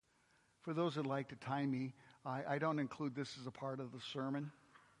For those that like to time me, I don't include this as a part of the sermon.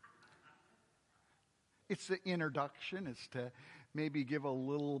 It's the introduction. It's to maybe give a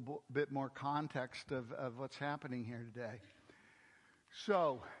little bit more context of what's happening here today.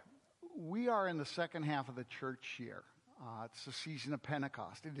 So, we are in the second half of the church year. It's the season of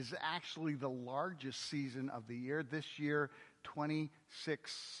Pentecost. It is actually the largest season of the year. This year,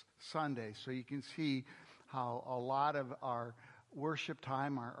 26 Sundays. So you can see how a lot of our worship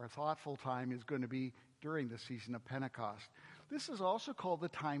time, our thoughtful time is going to be during the season of Pentecost. This is also called the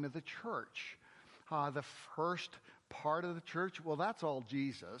time of the church. The first part of the church, well, that's all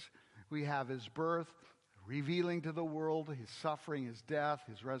Jesus. We have his birth, revealing to the world his suffering, his death,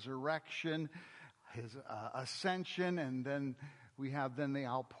 his resurrection, his ascension, and then we have the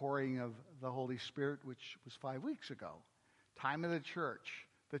outpouring of the Holy Spirit, which was 5 weeks ago. Time of the church.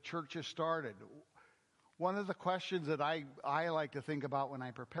 The church has started. One of the questions that I like to think about when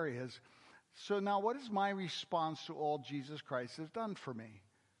I prepare is, so now what is my response to all Jesus Christ has done for me?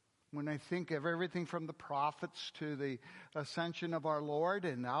 When I think of everything from the prophets to the ascension of our Lord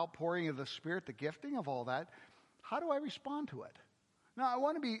and the outpouring of the Spirit, the gifting of all that, how do I respond to it? Now, I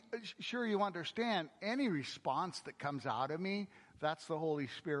want to be sure you understand any response that comes out of me, that's the Holy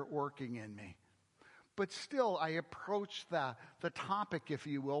Spirit working in me. But still, I approach the topic, if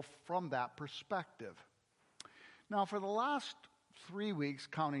you will, from that perspective. Now, for the last 3 weeks,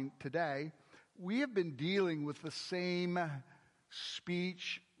 counting today, we have been dealing with the same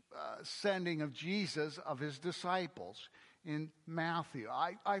speech sending of Jesus, of his disciples in Matthew.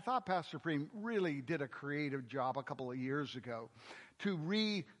 I thought Pastor Preem really did a creative job a couple of years ago to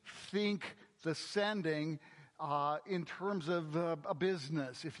rethink the sending in terms of a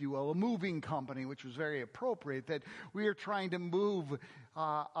business, if you will, a moving company, which was very appropriate, that we are trying to move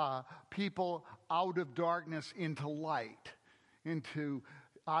people out of darkness into light,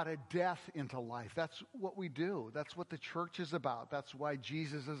 out of death into life. That's what we do. That's what the church is about. That's why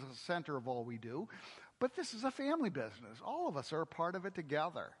Jesus is the center of all we do. But this is a family business. All of us are a part of it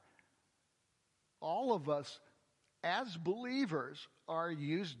together. All of us, as believers, are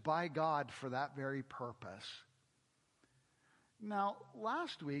used by God for that very purpose. Now,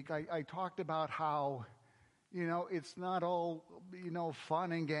 last week I talked about how, it's not all,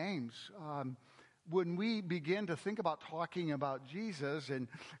 fun and games. When we begin to think about talking about Jesus and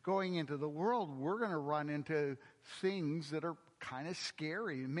going into the world, we're going to run into things that are kind of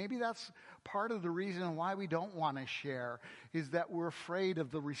scary. And maybe that's part of the reason why we don't want to share, is that we're afraid of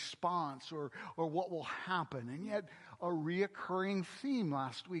the response or what will happen. And yet, a reoccurring theme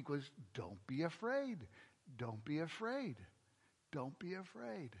last week was, don't be afraid. Don't be afraid. Don't be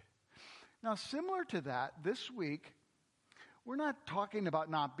afraid. Now, similar to that, this week, we're not talking about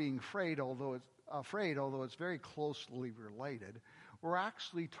not being afraid, although it's very closely related. We're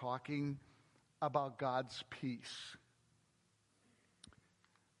actually talking about God's peace.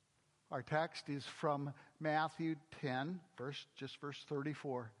 Our text is from Matthew 10, verse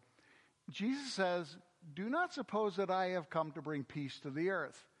 34. Jesus says, "Do not suppose that I have come to bring peace to the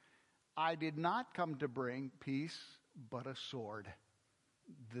earth. I did not come to bring peace, but a sword."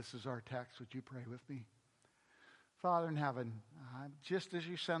 This is our text. Would you pray with me? Father in heaven, just as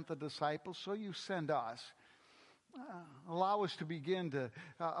you sent the disciples, so you send us. Allow us to begin to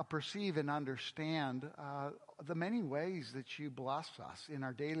perceive and understand the many ways that you bless us in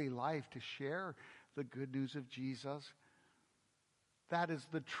our daily life to share the good news of Jesus. That is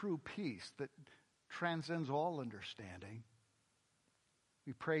the true peace that transcends all understanding.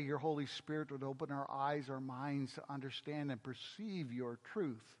 We pray your Holy Spirit would open our eyes, our minds to understand and perceive your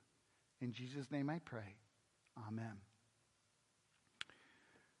truth. In Jesus' name I pray. Amen.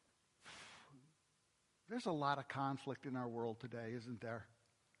 There's a lot of conflict in our world today, isn't there?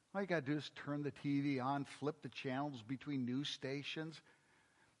 All you got to do is turn the TV on, flip the channels between news stations.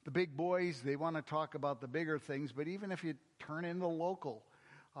 The big boys, they want to talk about the bigger things, but even if you turn in the local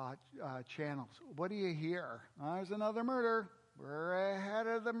channels, what do you hear? There's another murder. We're ahead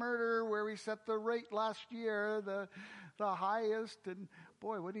of the murder where we set the rate last year, the highest. And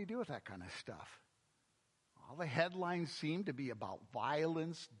boy, what do you do with that kind of stuff? All the headlines seem to be about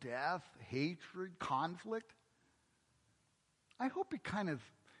violence, death, hatred, conflict. I hope you kind of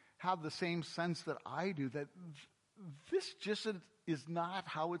have the same sense that I do, that this just is not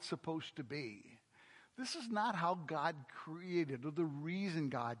how it's supposed to be. This is not how God created, or the reason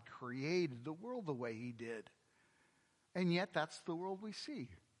God created the world the way he did. And yet that's the world we see.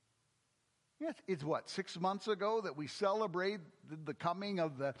 Yes, it's 6 months ago that we celebrate the coming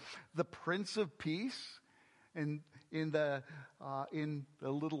of the Prince of Peace in the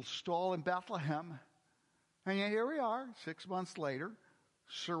little stall in Bethlehem. And yet here we are, 6 months later,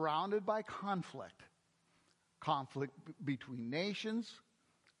 surrounded by conflict. Conflict between nations,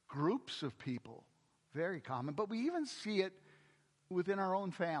 groups of people, very common. But we even see it within our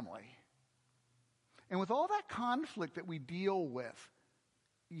own family. And with all that conflict that we deal with,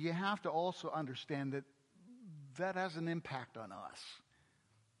 you have to also understand that that has an impact on us.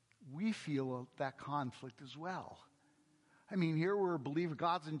 We feel that conflict as well. I mean, here we're a believer,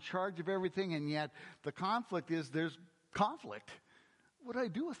 God's in charge of everything, and yet the conflict is there's conflict. What do I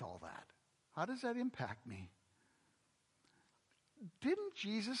do with all that? How does that impact me? Didn't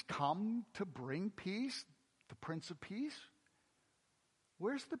Jesus come to bring peace, the Prince of Peace?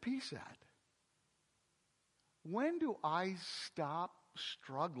 Where's the peace at? When do I stop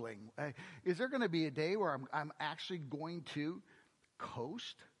struggling? Is there going to be a day where I'm actually going to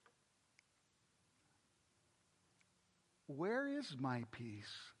coast? Where is my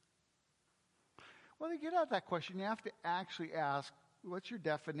peace? Well, to get at that question, you have to actually ask, what's your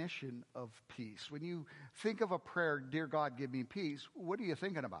definition of peace? When you think of a prayer, dear God, give me peace, what are you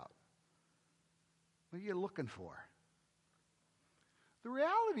thinking about? What are you looking for? The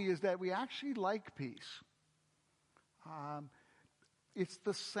reality is that we actually like peace. It's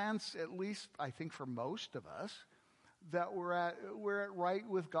the sense, at least I think for most of us, that we're at right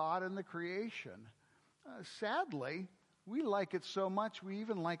with God and the creation. Sadly, we like it so much, we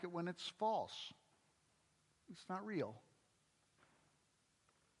even like it when it's false. It's not real.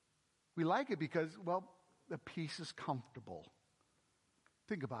 We like it because, well, the peace is comfortable.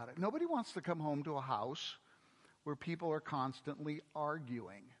 Think about it. Nobody wants to come home to a house where people are constantly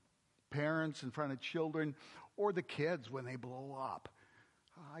arguing. Parents in front of children, or the kids when they blow up.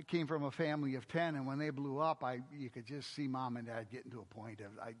 I came from a family of 10, and when they blew up, you could just see mom and dad getting to a point of,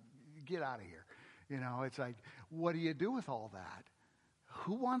 get out of here. You know, it's like, what do you do with all that?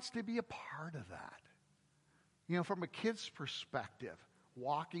 Who wants to be a part of that? You know, from a kid's perspective,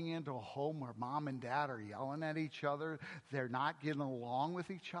 walking into a home where mom and dad are yelling at each other, they're not getting along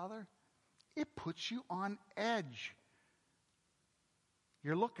with each other, it puts you on edge.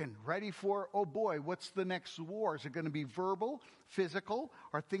 You're looking, ready for, oh boy, what's the next war? Is it going to be verbal, physical?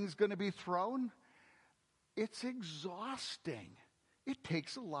 Are things going to be thrown? It's exhausting. It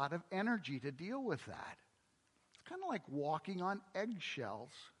takes a lot of energy to deal with that. It's kind of like walking on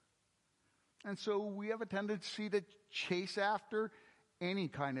eggshells. And so we have a tendency to chase after any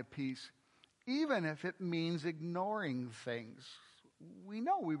kind of peace, even if it means ignoring things we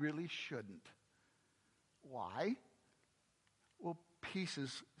know we really shouldn't. Why? Well, peace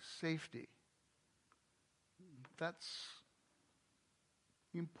is safety. That's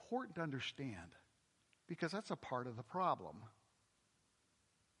important to understand because that's a part of the problem.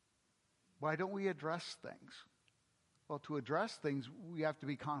 Why don't we address things? Well, to address things, we have to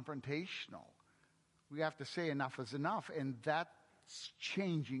be confrontational. We have to say enough is enough, and that's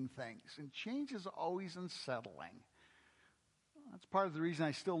changing things. And change is always unsettling. That's part of the reason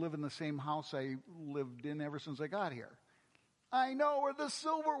I still live in the same house I lived in ever since I got here. I know where the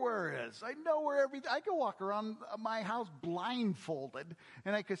silverware is. I know where everything. I can walk around my house blindfolded,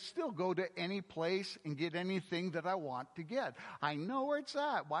 and I could still go to any place and get anything that I want to get. I know where it's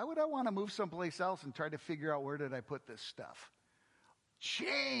at. Why would I want to move someplace else and try to figure out where did I put this stuff?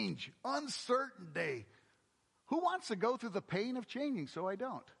 Change, uncertainty. Who wants to go through the pain of changing? So I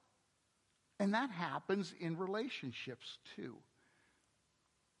don't. And that happens in relationships too.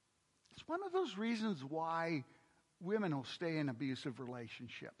 It's one of those reasons why women will stay in abusive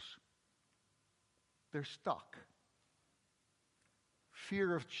relationships. They're stuck.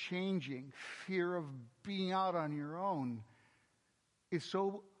 Fear of changing, fear of being out on your own is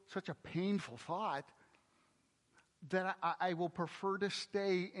such a painful thought that I will prefer to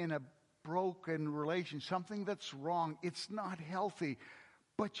stay in a broken relation, something that's wrong. It's not healthy.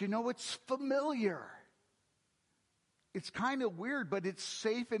 But you know, it's familiar. It's kind of weird, but it's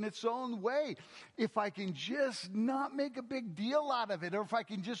safe in its own way. If I can just not make a big deal out of it, or if I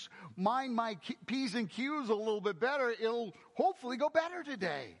can just mind my P's and Q's a little bit better, it'll hopefully go better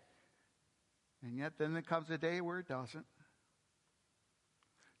today. And yet then there comes a day where it doesn't.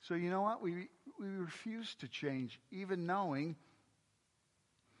 So you know what? We refuse to change, even knowing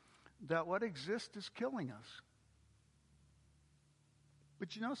that what exists is killing us.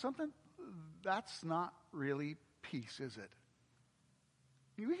 But you know something? That's not really peace, is it?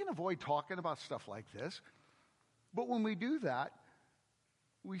 We can avoid talking about stuff like this, but when we do that,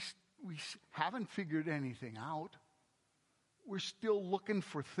 we haven't figured anything out. We're still looking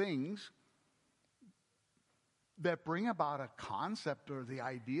for things that bring about a concept or the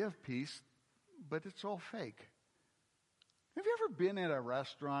idea of peace, but it's all fake. Have you ever been at a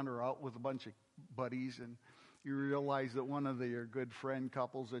restaurant or out with a bunch of buddies and you realize that one of your good friend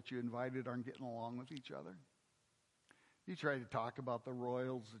couples that you invited aren't getting along with each other. You try to talk about the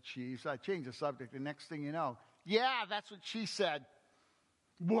Royals, the Chiefs. I change the subject. The next thing you know, yeah, that's what she said.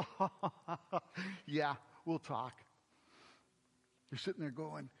 Yeah, we'll talk. You're sitting there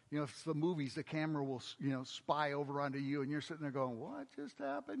going, if it's the movies, the camera will, spy over onto you, and you're sitting there going, what just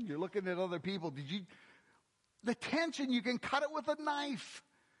happened? You're looking at other people. The tension, you can cut it with a knife.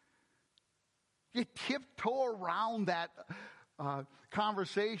 You tiptoe around that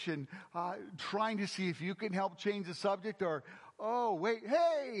conversation, trying to see if you can help change the subject, or, oh, wait,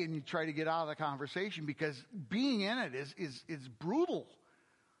 hey, and you try to get out of the conversation, because being in it is brutal.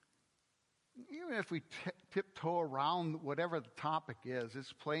 Even if we tiptoe around whatever the topic is,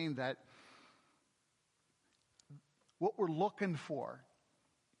 it's plain that what we're looking for,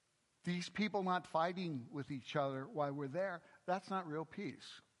 these people not fighting with each other while we're there, that's not real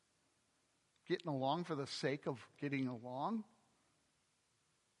peace. Getting along for the sake of getting along,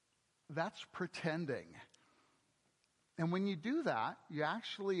 that's pretending. And when you do that, you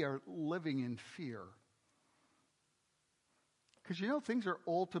actually are living in fear. Because things are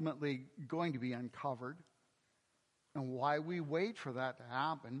ultimately going to be uncovered. And why we wait for that to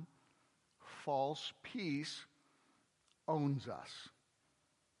happen, false peace owns us.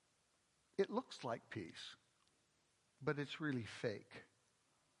 It looks like peace, but it's really fake.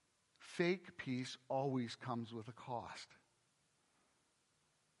 Fake peace always comes with a cost.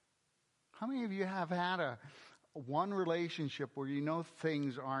 How many of you have had one relationship where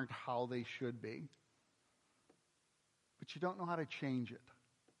things aren't how they should be, but you don't know how to change it?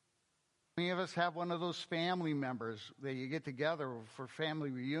 Many of us have one of those family members that you get together for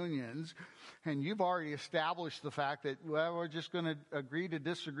family reunions, and you've already established the fact that, well, we're just going to agree to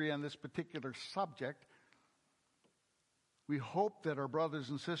disagree on this particular subject. We hope that our brothers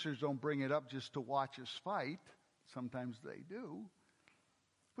and sisters don't bring it up just to watch us fight. Sometimes they do.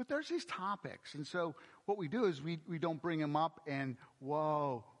 But there's these topics, and so what we do is we don't bring them up, and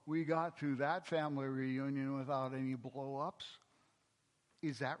whoa, we got through that family reunion without any blow-ups.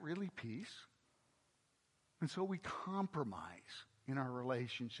 Is that really peace? And so we compromise in our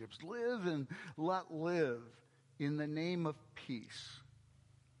relationships. Live and let live in the name of peace.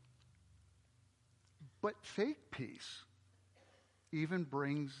 But fake peace even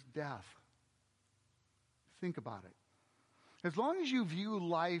brings death. Think about it. As long as you view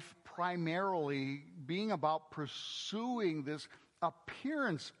life primarily being about pursuing this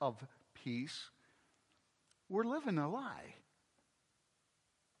appearance of peace, we're living a lie.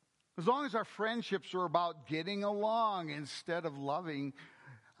 As long as our friendships are about getting along instead of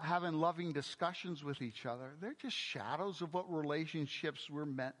having loving discussions with each other, they're just shadows of what relationships were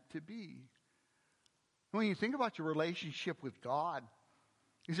meant to be. When you think about your relationship with God,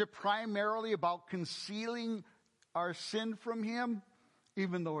 is it primarily about concealing our sin from Him?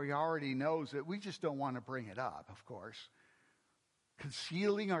 Even though He already knows it, we just don't want to bring it up, of course.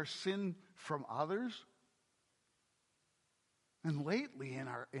 Concealing our sin from others? And lately in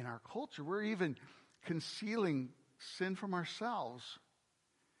our culture, we're even concealing sin from ourselves.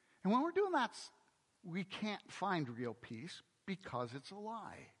 And when we're doing that, we can't find real peace because it's a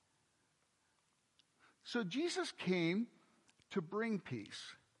lie. So Jesus came to bring peace.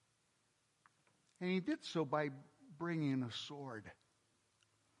 And He did so by bringing a sword.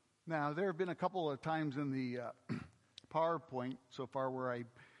 Now, there have been a couple of times in the PowerPoint so far where I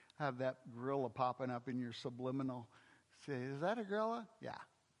have that gorilla popping up in your subliminal. Say, is that a gorilla? Yeah.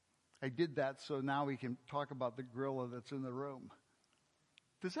 I did that so now we can talk about the gorilla that's in the room.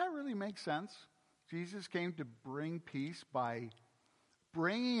 Does that really make sense? Jesus came to bring peace by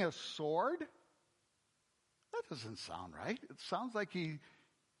bringing a sword? That doesn't sound right. It sounds like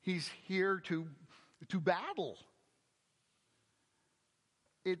he's here to battle.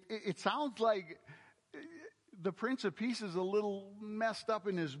 It sounds like the Prince of Peace is a little messed up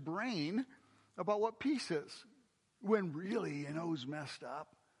in his brain about what peace is. When really, who's messed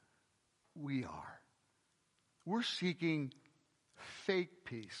up? We are. We're seeking fake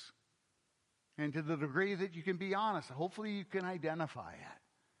peace. And to the degree that you can be honest, hopefully you can identify it.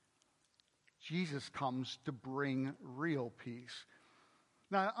 Jesus comes to bring real peace.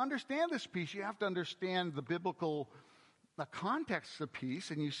 Now, to understand this peace, you have to understand the biblical context of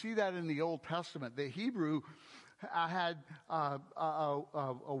peace, and you see that in the Old Testament. The Hebrew had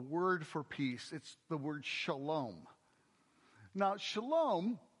a word for peace. It's the word shalom. Now,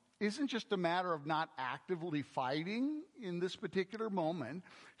 shalom isn't just a matter of not actively fighting in this particular moment.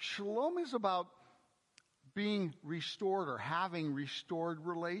 Shalom is about being restored or having restored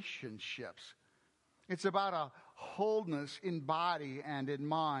relationships. It's about a wholeness in body and in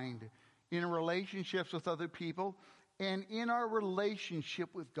mind in relationships with other people, and in our relationship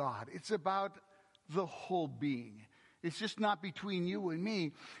with God. It's about the whole being. It's just not between you and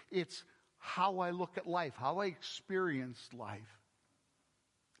me. It's how I look at life, how I experience life.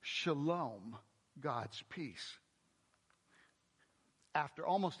 Shalom, God's peace. After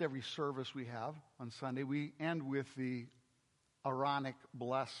almost every service we have on Sunday, we end with the Aaronic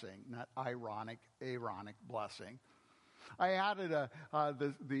blessing, not ironic, Aaronic blessing. I added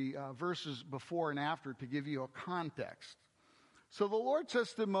the verses before and after to give you a context. So the Lord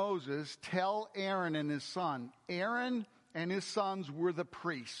says to Moses, tell Aaron and his son. Aaron and his sons were the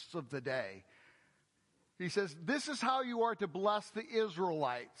priests of the day. He says, this is how you are to bless the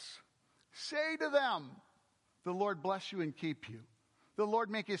Israelites. Say to them, the Lord bless you and keep you. The Lord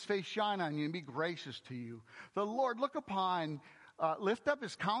make his face shine on you and be gracious to you. The Lord lift up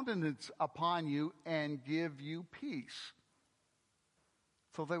his countenance upon you and give you peace.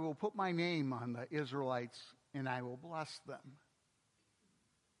 So they will put my name on the Israelites and I will bless them.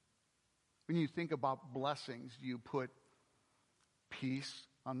 When you think about blessings, do you put peace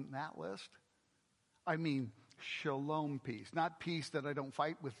on that list? I mean, shalom peace. Not peace that I don't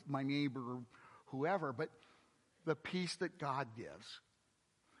fight with my neighbor or whoever, but the peace that God gives.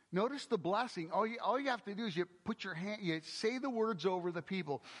 Notice the blessing. All you have to do is you put your hand, you say the words over the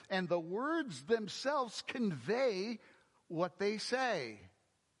people, and the words themselves convey what they say.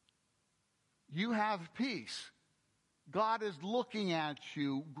 You have peace. God is looking at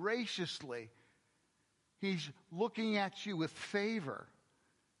you graciously. He's looking at you with favor.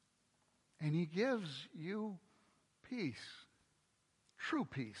 And he gives you peace. True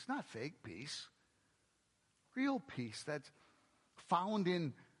peace, not fake peace. Real peace that's found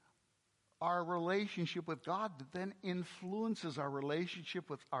in our relationship with God that then influences our relationship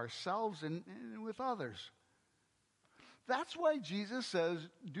with ourselves and with others. That's why Jesus says,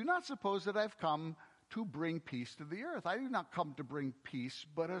 do not suppose that I've come to bring peace to the earth. I do not come to bring peace,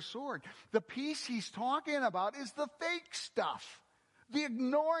 but a sword. The peace he's talking about is the fake stuff. The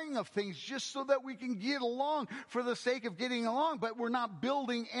ignoring of things just so that we can get along for the sake of getting along, but we're not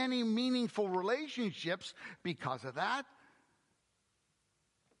building any meaningful relationships because of that.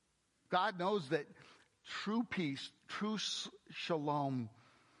 God knows that true peace, true shalom,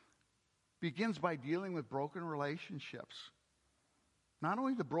 begins by dealing with broken relationships. Not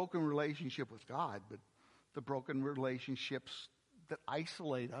only the broken relationship with God, but the broken relationships that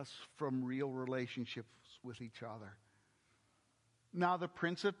isolate us from real relationships with each other. Now the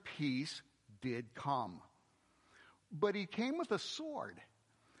Prince of Peace did come, but he came with a sword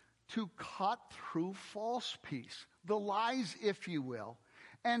to cut through false peace, the lies, if you will,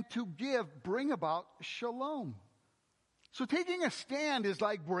 and to bring about shalom. So taking a stand is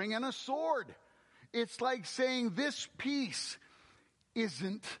like bringing a sword. It's like saying this peace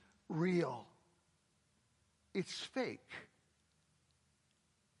isn't real. It's fake.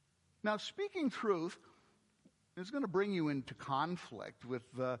 Now, speaking truth is going to bring you into conflict with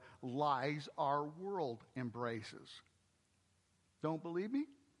the lies our world embraces. Don't believe me?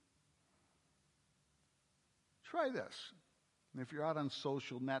 Try this. If you're out on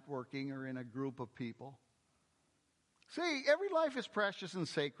social networking or in a group of people, say every life is precious and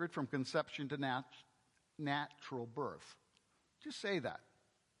sacred from conception to natural birth. Just say that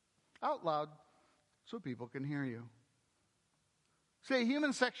out loud so people can hear you. Say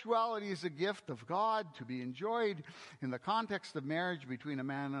human sexuality is a gift of God to be enjoyed in the context of marriage between a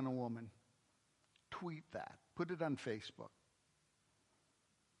man and a woman. Tweet that. Put it on Facebook.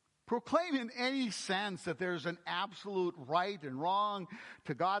 Proclaim in any sense that there's an absolute right and wrong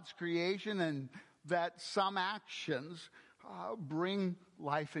to God's creation and that some actions bring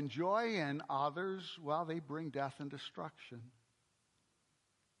life and joy and others, well, they bring death and destruction.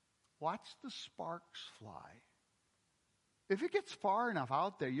 Watch the sparks fly. If it gets far enough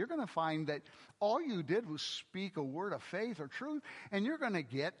out there, you're going to find that all you did was speak a word of faith or truth, and you're going to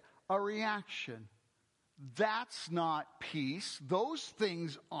get a reaction. That's not peace. Those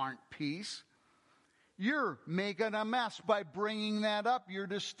things aren't peace. You're making a mess by bringing that up. You're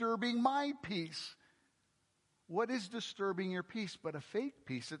disturbing my peace. What is disturbing your peace but a fake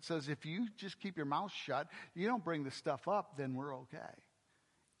peace that says if you just keep your mouth shut, you don't bring the stuff up, then we're okay.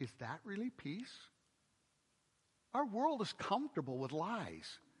 Is that really peace? Our world is comfortable with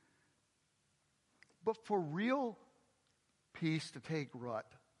lies. But for real peace to take root,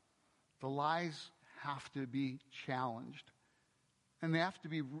 the lies have to be challenged. And they have to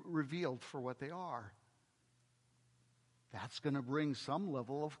be revealed for what they are. That's going to bring some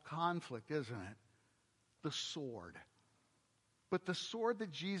level of conflict, isn't it? The sword. But the sword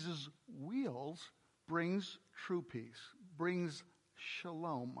that Jesus wields brings true peace, brings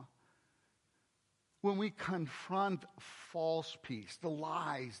shalom. when we confront false peace, the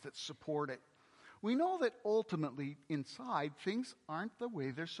lies that support it, we know that ultimately inside things aren't the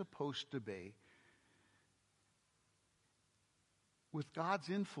way they're supposed to be. With God's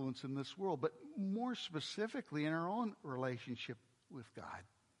influence in this world, but more specifically in our own relationship with God.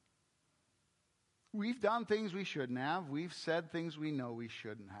 We've done things we shouldn't have. We've said things we know we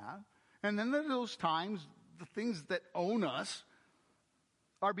shouldn't have. And then there are those times, the things that own us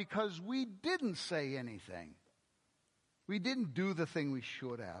are because we didn't say anything. We didn't do the thing we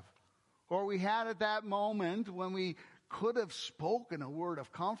should have. Or we had at that moment when we could have spoken a word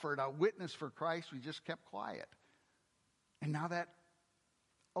of comfort, a witness for Christ, we just kept quiet. And now that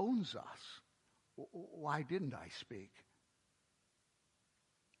owns us. Why didn't I speak?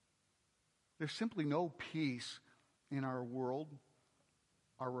 There's simply no peace in our world,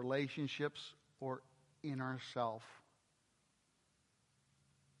 our relationships, or in ourselves.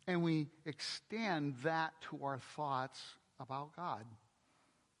 And we extend that to our thoughts about God.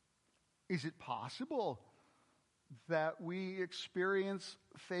 Is it possible that we experience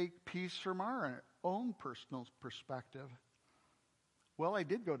fake peace from our own personal perspective? Well, I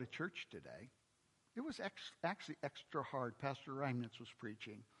did go to church today. It was actually extra hard. Pastor Reimnitz was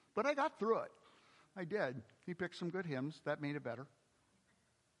preaching. But I got through it. I did. He picked some good hymns. That made it better.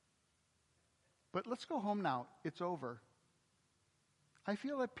 But let's go home now. It's over. I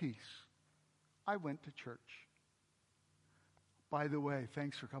feel at peace. I went to church. By the way,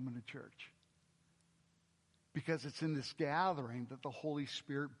 thanks for coming to church. Because it's in this gathering that the Holy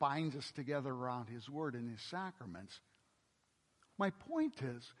Spirit binds us together around His Word and His sacraments. My point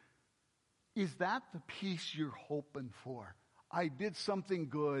is that the peace you're hoping for? I did something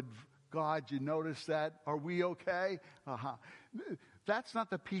good. God, you notice that? Are we okay? That's not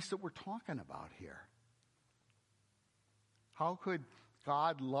the peace that we're talking about here. How could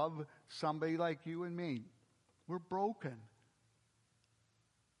God love somebody like you and me? We're broken.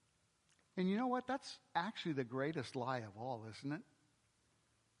 And you know what? That's actually the greatest lie of all, isn't it?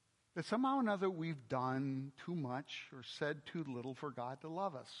 That somehow or another we've done too much or said too little for God to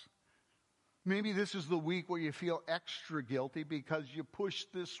love us. Maybe this is the week where you feel extra guilty because you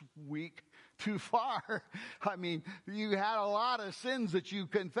pushed this week too far. I mean, you had a lot of sins that you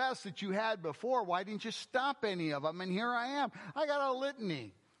confessed that you had before. Why didn't you stop any of them? And here I am. I got a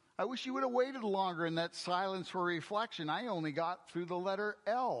litany. I wish you would have waited longer in that silence for reflection. I only got through the letter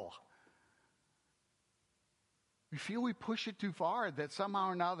L. We feel we push it too far, that somehow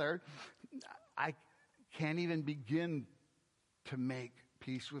or another I can't even begin to make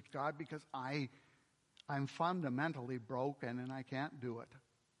peace with God because I'm fundamentally broken and I can't do it.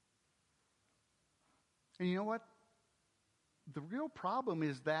 And you know what? The real problem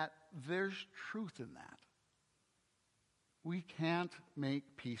is that there's truth in that. We can't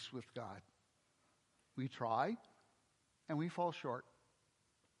make peace with God. We try and we fall short.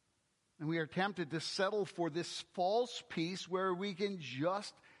 And we are tempted to settle for this false peace where we can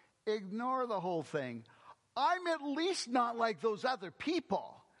just ignore the whole thing. I'm at least not like those other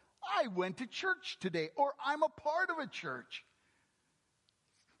people. I went to church today, or I'm a part of a church.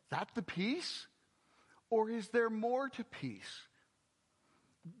 Is that the peace? Or is there more to peace?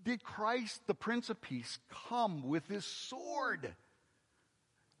 Did Christ, the Prince of Peace, come with his sword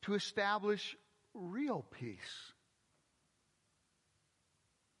to establish real peace?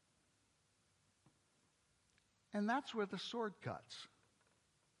 And that's where the sword cuts.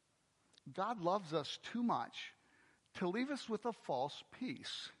 God loves us too much to leave us with a false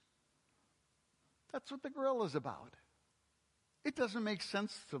peace. That's what the grill is about. It doesn't make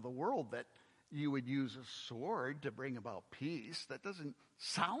sense to the world that you would use a sword to bring about peace. That doesn't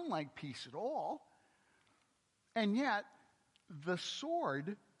sound like peace at all. And yet, the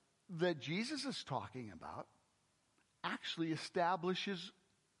sword that Jesus is talking about actually establishes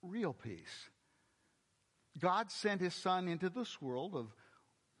real peace. God sent his Son into this world of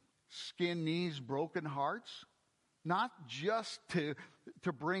skin, knees, broken hearts, not just to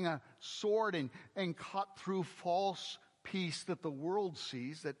bring a sword and cut through false peace that the world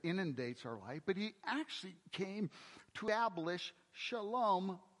sees that inundates our life, but he actually came to establish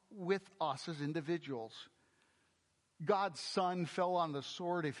shalom with us as individuals. God's Son fell on the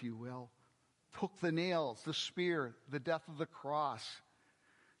sword, if you will, took the nails, the spear, the death of the cross,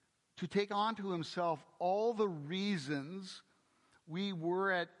 to take onto himself all the reasons we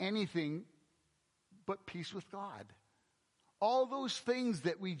were at anything but peace with God. All those things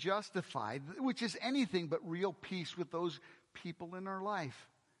that we justified, which is anything but real peace with those people in our life.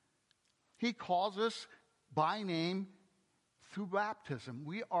 He calls us by name through baptism.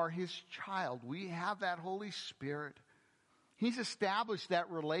 We are his child. We have that Holy Spirit. He's established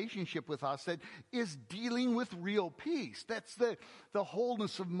that relationship with us that is dealing with real peace. That's the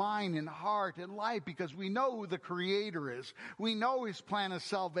wholeness of mind and heart and life, because we know who the Creator is. We know His plan of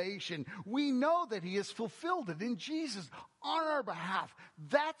salvation. We know that He has fulfilled it in Jesus on our behalf.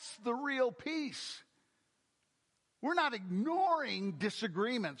 That's the real peace. We're not ignoring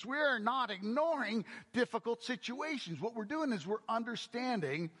disagreements. We're not ignoring difficult situations. What we're doing is we're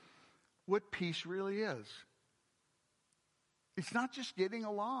understanding what peace really is. It's not just getting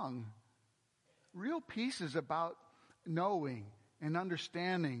along. Real peace is about knowing and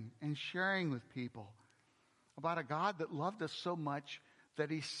understanding and sharing with people about a God that loved us so much that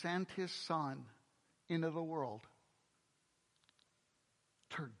He sent His Son into the world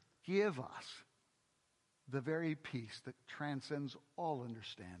to give us the very peace that transcends all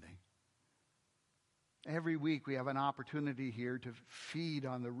understanding. Every week we have an opportunity here to feed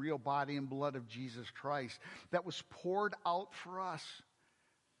on the real body and blood of Jesus Christ that was poured out for us.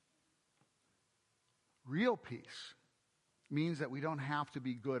 Real peace means that we don't have to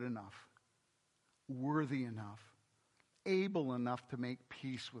be good enough, worthy enough, able enough to make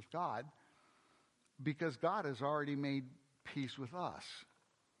peace with God, because God has already made peace with us.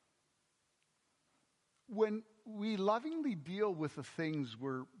 When we lovingly deal with the things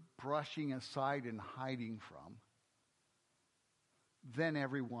we're brushing aside and hiding from, then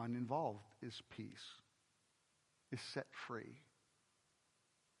everyone involved is set free.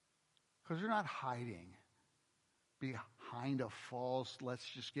 Because they're not hiding behind a false, let's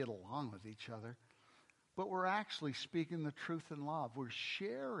just get along with each other. But we're actually speaking the truth in love. We're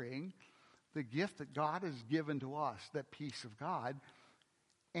sharing the gift that God has given to us, that peace of God,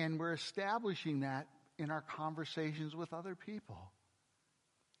 and we're establishing that in our conversations with other people.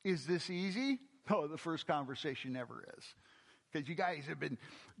 Is this easy? No, the first conversation never is. Because you guys have been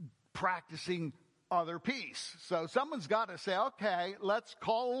practicing other peace. So someone's got to say, okay, let's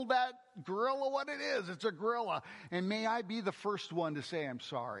call that gorilla what it is. It's a gorilla. And may I be the first one to say, I'm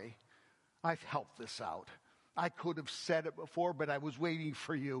sorry. I've helped this out. I could have said it before, but I was waiting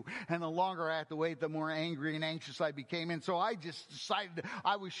for you. And the longer I had to wait, the more angry and anxious I became. And so I just decided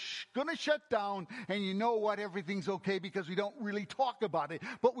I was going to shut down. And you know what? Everything's okay because we don't really talk about it.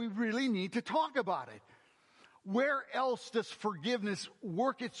 But we really need to talk about it. Where else does forgiveness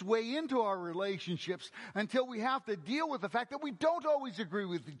work its way into our relationships until we have to deal with the fact that we don't always agree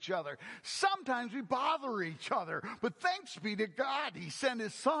with each other? Sometimes we bother each other, but thanks be to God, He sent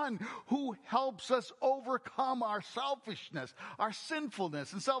His Son who helps us overcome our selfishness, our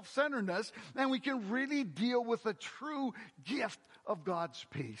sinfulness and self-centeredness, and we can really deal with the true gift of God's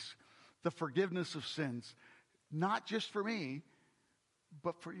peace, the forgiveness of sins, not just for me,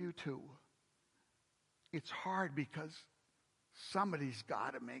 but for you too. It's hard because somebody's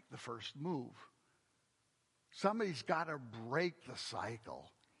got to make the first move. Somebody's got to break the cycle.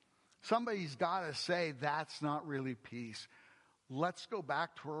 Somebody's got to say, that's not really peace. Let's go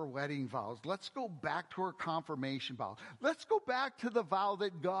back to our wedding vows. Let's go back to our confirmation vows. Let's go back to the vow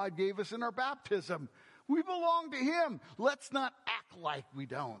that God gave us in our baptism. We belong to Him. Let's not act like we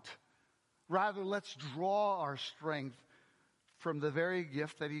don't. Rather, let's draw our strength from the very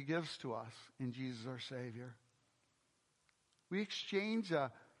gift that He gives to us in Jesus our Savior. We exchange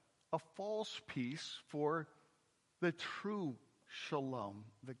a false peace for the true shalom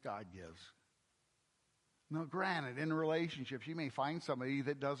that God gives. Now, granted, in relationships, you may find somebody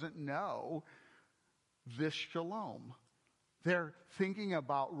that doesn't know this shalom. They're thinking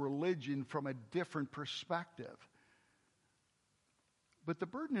about religion from a different perspective. But the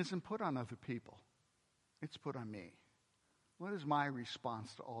burden isn't put on other people. It's put on me. What is my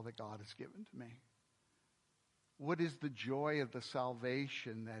response to all that God has given to me? What is the joy of the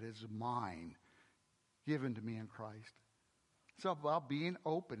salvation that is mine, given to me in Christ? It's about being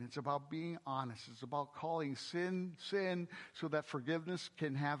open. It's about being honest. It's about calling sin, sin, so that forgiveness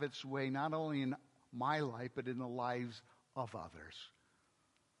can have its way not only in my life, but in the lives of others.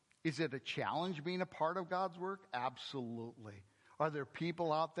 Is it a challenge being a part of God's work? Absolutely. Are there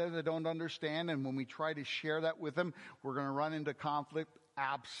people out there that don't understand, and when we try to share that with them, we're going to run into conflict?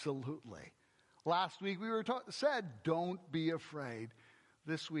 Absolutely. Last week we said, don't be afraid.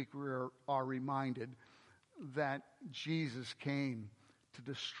 This week we are reminded that Jesus came to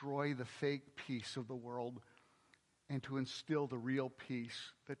destroy the fake peace of the world and to instill the real peace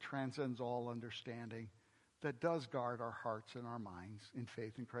that transcends all understanding, that does guard our hearts and our minds in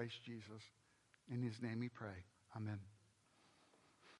faith in Christ Jesus. In His name we pray. Amen.